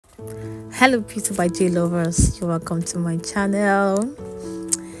Hello BeautybyJaiy lovers, you're welcome to my channel.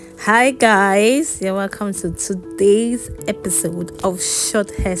 Hi guys, you're welcome to today's episode of short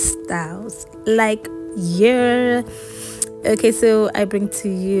hairstyles. Okay, so I bring to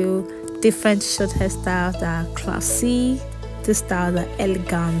you different short hairstyles that are classy, these styles are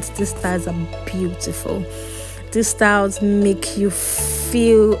elegant, these styles are beautiful. These styles make you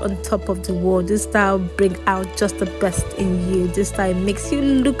feel on top of the world. This style bring out just the best in you. This style makes you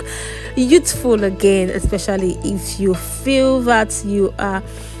look youthful again, especially if you feel that you are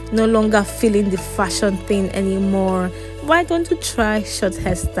no longer feeling the fashion thing anymore. Why don't you try short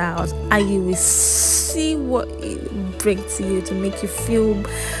hairstyles and you will see what it brings to you to make you feel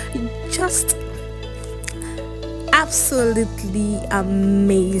just absolutely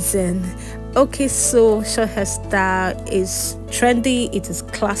amazing. Okay, so short hairstyle is trendy, it is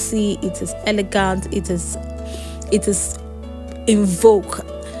classy, it is elegant, it is in vogue.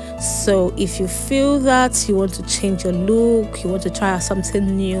 So if you feel that you want to change your look, you want to try out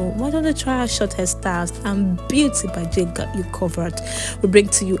something new, why don't you try out short hairstyles? And BeautybyJaiy got you covered. We bring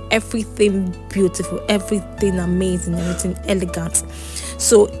to you everything beautiful, everything amazing, everything elegant.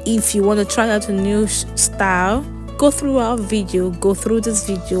 So if you want to try out a new style, go through this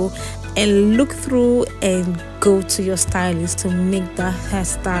video and look through and go to your stylist to make that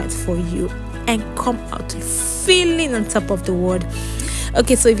hairstyle for you and come out feeling on top of the world.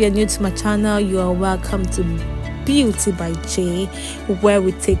 Okay, so if you're new to my channel, you are welcome to BeautybyJaiy, where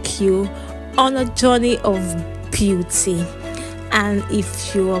we take you on a journey of beauty. And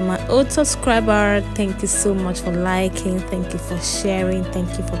if you are my old subscriber, thank you so much for liking, thank you for sharing, thank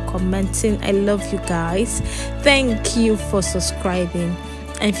you for commenting. I love you guys. Thank you for subscribing.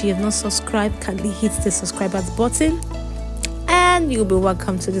 And if you have not subscribed, kindly hit the subscribers button and you'll be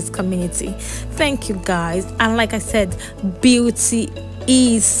welcome to this community. Thank you guys. And like I said, beauty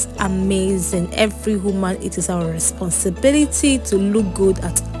is amazing. Every woman, it is our responsibility to look good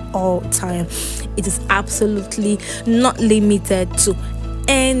at all time. It is absolutely not limited to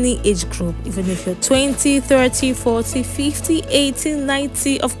any age group, even if you're 20, 30, 40, 50, 80,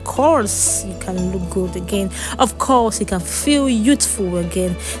 90. Of course you can look good again, of course you can feel youthful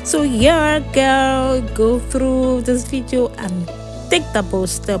again. So yeah girl, go through this video and take that bold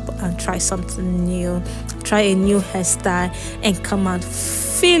step and try something new, try a new hairstyle and come out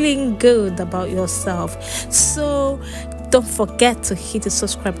feeling good about yourself. So don't forget to hit the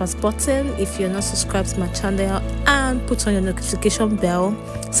subscribers button if you're not subscribed to my channel, and put on your notification bell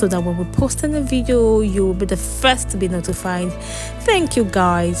so that when we post in a video, you will be the first to be notified. Thank you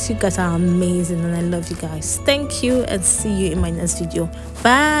guys. You guys are amazing and I love you guys. Thank you and see you in my next video.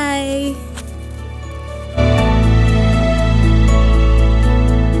 Bye.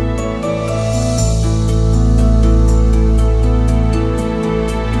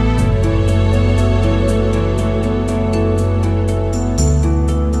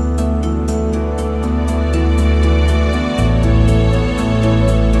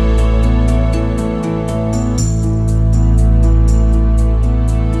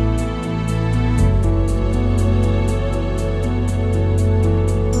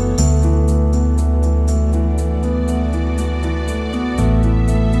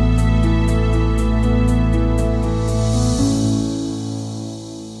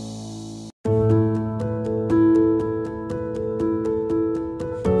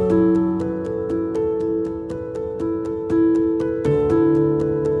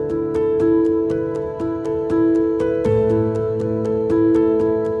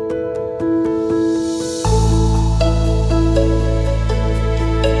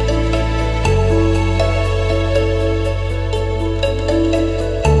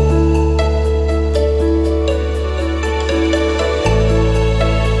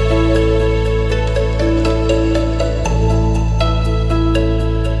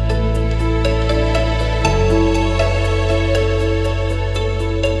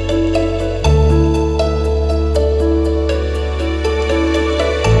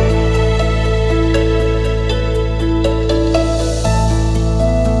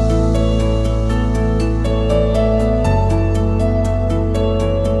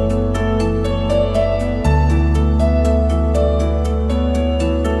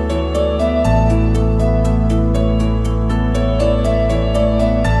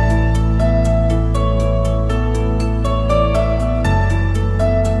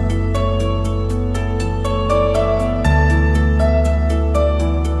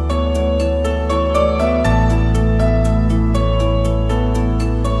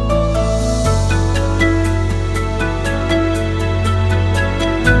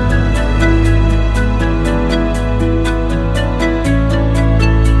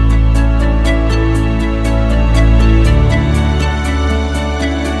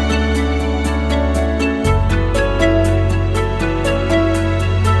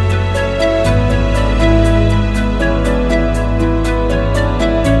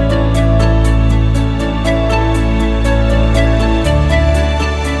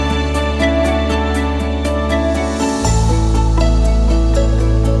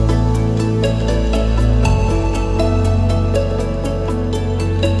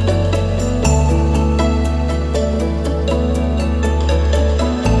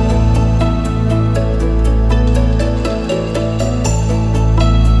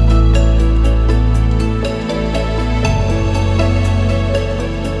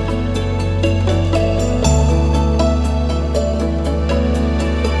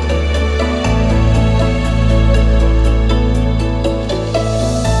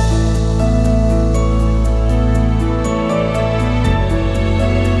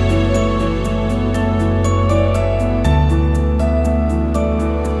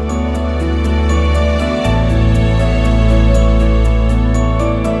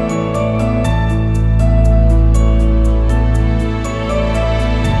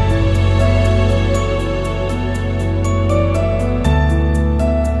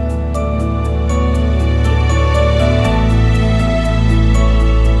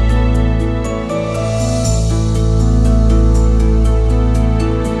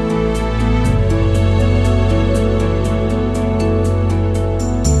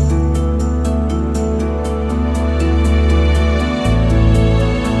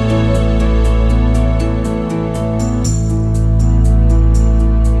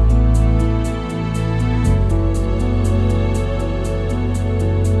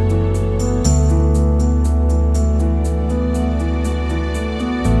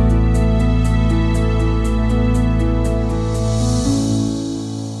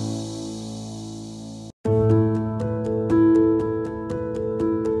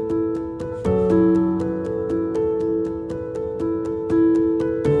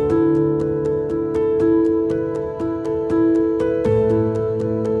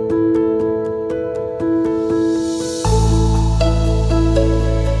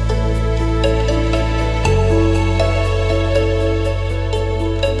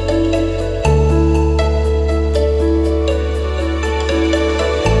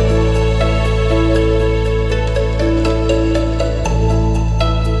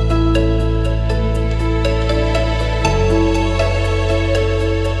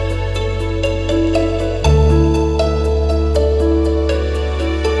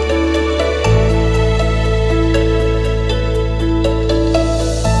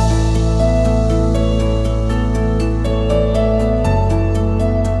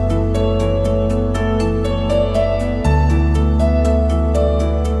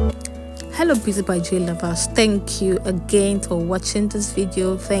 fellow Beauty by Jay lovers, thank you again for watching this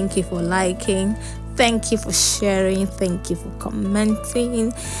video. Thank you for liking, thank you for sharing, thank you for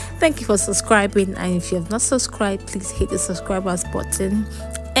commenting, thank you for subscribing. And if you have not subscribed, please hit the subscribers button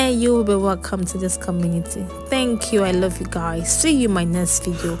and you will be welcome to this community. Thank you. I love you guys. See you in my next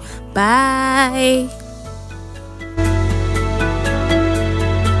video. Bye.